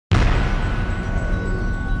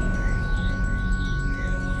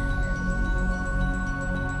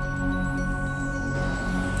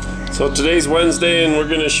So today's Wednesday and we're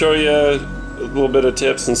going to show you a little bit of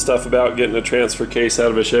tips and stuff about getting a transfer case out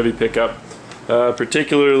of a Chevy pickup.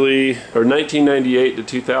 Particularly, or 1998 to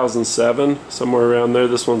 2007, somewhere around there.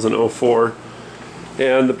 This one's an 04.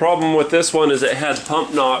 And the problem with this one is it had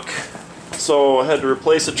pump knock. So I had to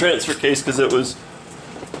replace the transfer case because it was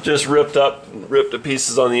just ripped to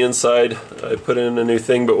pieces on the inside. I put in a new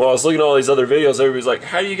thing, but while I was looking at all these other videos, everybody's like,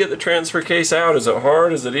 how do you get the transfer case out? Is it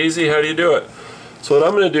hard? Is it easy? How do you do it? So what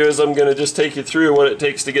I'm going to do is I'm going to just take you through what it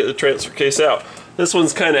takes to get the transfer case out. This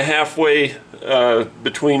one's kind of halfway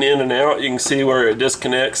between in and out. You can see where it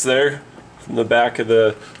disconnects there from the back of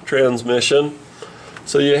the transmission.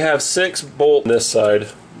 So you have 6 bolts on this side.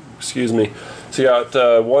 Excuse me. So you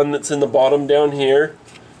got one that's in the bottom down here.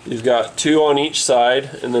 You've got 2 on each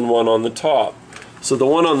side and then 1 on the top. So the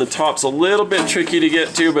one on the top's a little bit tricky to get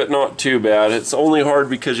to, but not too bad. It's only hard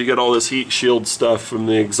because you get all this heat shield stuff from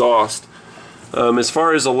the exhaust. As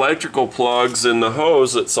far as electrical plugs and the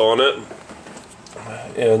hose that's on it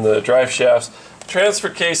and the drive shafts, transfer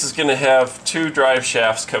case is going to have 2 drive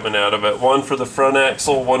shafts coming out of it, one for the front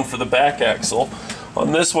axle, one for the back axle.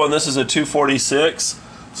 On this one, this is a 246,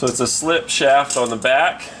 so it's a slip shaft on the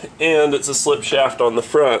back and it's a slip shaft on the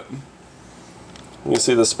front. You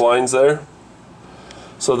see the splines there?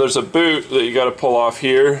 So there's a boot that you got to pull off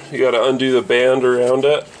here. You got to undo the band around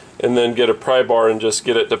it and then get a pry bar and just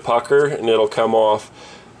get it to pucker and it'll come off.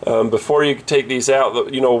 Before you take these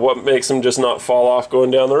out, you know, what makes them just not fall off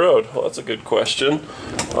going down the road? Well, that's a good question.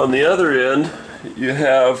 On the other end, you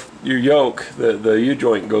have your yoke that the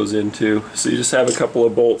U-joint goes into. So you just have a couple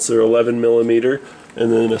of bolts that are 11 millimeter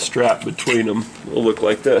and then a strap between them. It'll look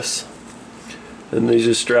like this. And they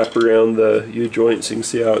just strap around the U-joint, so you can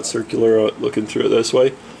see how it's circular looking through it this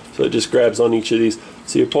way. So it just grabs on each of these.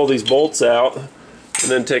 So you pull these bolts out and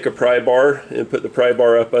then take a pry bar and put the pry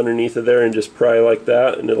bar up underneath of there and just pry like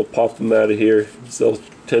that and it'll pop them out of here. So they'll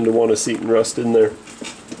tend to want to seat and rust in there.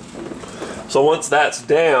 So once that's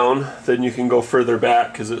down, then you can go further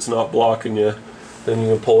back because it's not blocking you. Then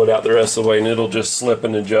you can pull it out the rest of the way and it'll just slip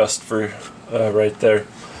and adjust for right there.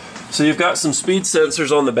 So you've got some speed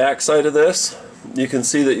sensors on the back side of this. You can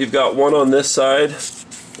see that you've got one on this side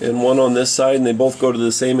and one on this side and they both go to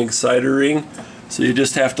the same exciter ring. So you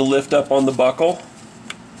just have to lift up on the buckle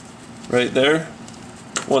right there.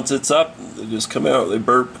 Once it's up, they just come out, they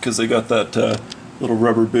burp because they got that little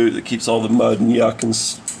rubber boot that keeps all the mud and yuck and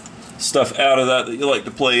stuff out of that you like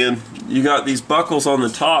to play in. You got these buckles on the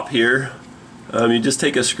top here. You just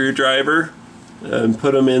take a screwdriver and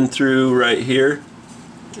put them in through right here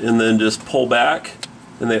and then just pull back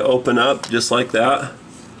and they open up just like that.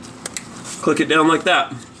 Click it down like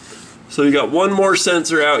that. So you got one more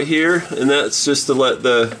sensor out here and that's just to let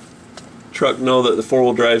the truck know that the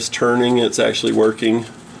 4-wheel drive's turning, it's actually working,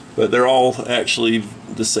 but they're all actually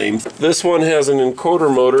the same. This one has an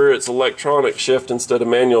encoder motor. It's electronic shift instead of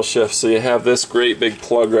manual shift, so you have this great big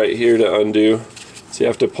plug right here to undo. So you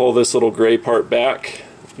have to pull this little gray part back,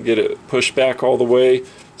 get it pushed back all the way,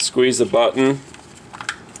 squeeze the button,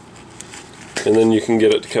 and then you can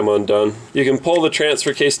get it to come undone. You can pull the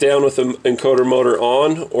transfer case down with the encoder motor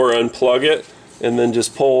on or unplug it and then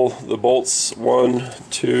just pull the bolts 1,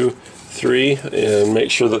 2, 3 and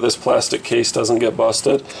make sure that this plastic case doesn't get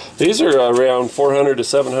busted. These are around $400 to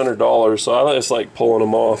 $700, so I just like pulling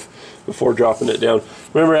them off before dropping it down.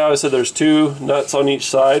 Remember how I said there's 2 nuts on each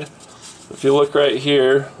side? If you look right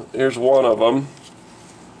here, here's one of them.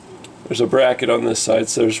 There's a bracket on this side,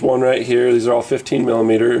 so there's one right here. These are all 15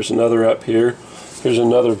 millimeter. There's another up here. Here's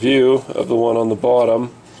another view of the one on the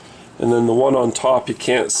bottom. And then the one on top you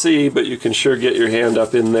can't see, but you can sure get your hand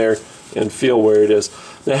up in there and feel where it is.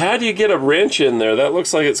 Now, how do you get a wrench in there? That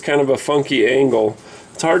looks like it's kind of a funky angle.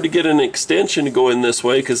 It's hard to get an extension to go in this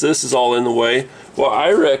way because this is all in the way. What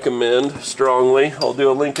I recommend strongly, I'll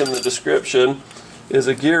do a link in the description, is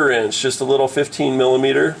a gear wrench, just a little 15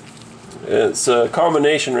 millimeter. It's a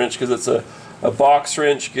combination wrench because it's a box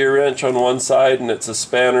wrench, gear wrench on one side, and it's a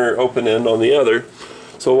spanner open end on the other.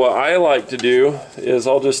 So what I like to do is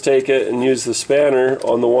I'll just take it and use the spanner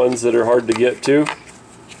on the ones that are hard to get to,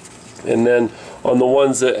 and then on the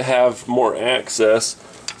ones that have more access,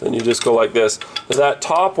 then you just go like this. Now that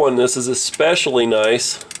top one, this is especially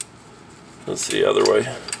nice. Let's see the other way.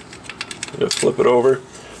 Just flip it over.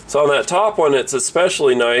 So on that top one, it's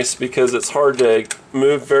especially nice because it's hard to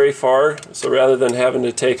move very far. So rather than having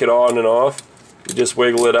to take it on and off, you just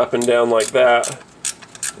wiggle it up and down like that,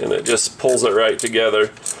 and it just pulls it right together.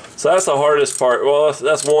 So that's the hardest part. Well,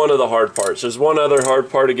 that's one of the hard parts. There's one other hard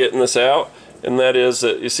part of getting this out, and that is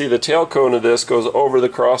that you see the tail cone of this goes over the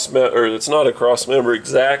cross member, or it's not a cross member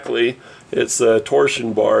exactly, it's a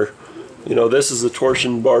torsion bar. You know, this is the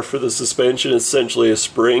torsion bar for the suspension. It's essentially a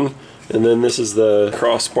spring, and then this is the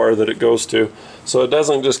crossbar that it goes to. So it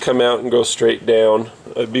doesn't just come out and go straight down.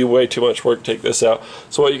 It'd be way too much work to take this out.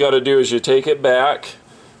 So what you got to do is you take it back,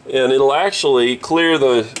 and it'll actually clear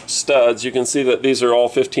the studs. You can see that these are all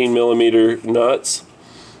 15mm nuts,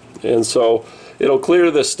 and so it'll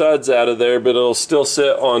clear the studs out of there, but it'll still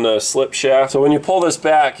sit on a slip shaft. So when you pull this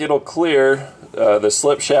back, it'll clear the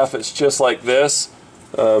slip shaft. It's just like this.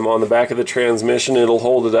 On the back of the transmission, it'll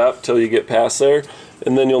hold it up till you get past there,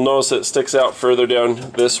 and then you'll notice it sticks out further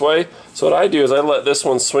down this way. So what I do is I let this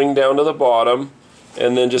one swing down to the bottom,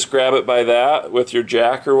 and then just grab it by that with your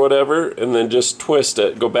jack or whatever, and then just twist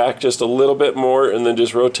it. Go back just a little bit more, and then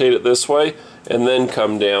just rotate it this way, and then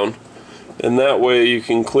come down. And that way you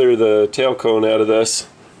can clear the tail cone out of this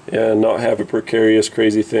and not have a precarious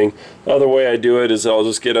crazy thing. The other way I do it is I'll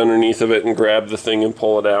just get underneath of it and grab the thing and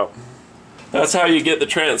pull it out. That's how you get the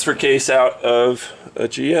transfer case out of a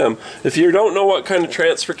GM. If you don't know what kind of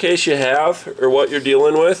transfer case you have or what you're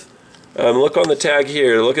dealing with, look on the tag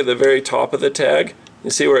here. Look at the very top of the tag. You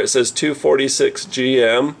see where it says 246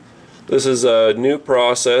 GM. This is a new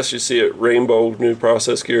process. You see it rainbow new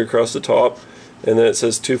process gear across the top, and then it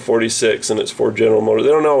says 246, and it's for General Motors. They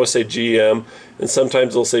don't always say GM, and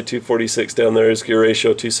sometimes they'll say 246 down there is gear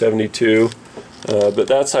ratio 272. But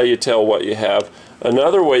that's how you tell what you have.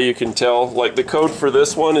 Another way you can tell, like the code for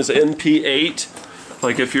this one is NP8.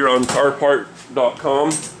 Like if you're on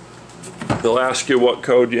carpart.com, they'll ask you what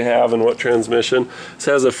code you have and what transmission. This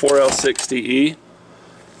has a 4L60E.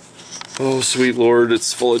 Oh sweet Lord,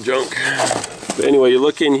 it's full of junk. But anyway, you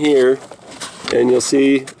look in here and you'll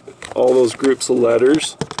see all those groups of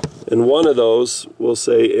letters, and one of those will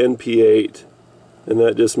say NP8, and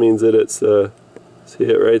that just means that it's the, see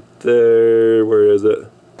it right there, where is it?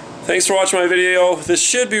 Thanks for watching my video. This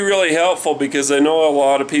should be really helpful because I know a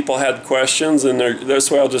lot of people had questions, and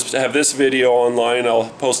this way I'll just have this video online.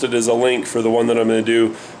 I'll post it as a link for the one that I'm going to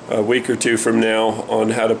do a week or two from now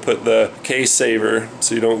on how to put the case saver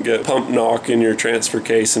so you don't get pump knock in your transfer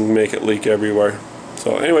case and make it leak everywhere.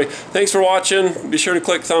 So anyway, thanks for watching. Be sure to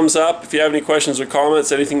click thumbs up. If you have any questions or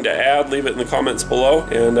comments, anything to add, leave it in the comments below.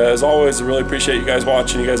 And as always, I really appreciate you guys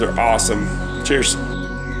watching. You guys are awesome. Cheers.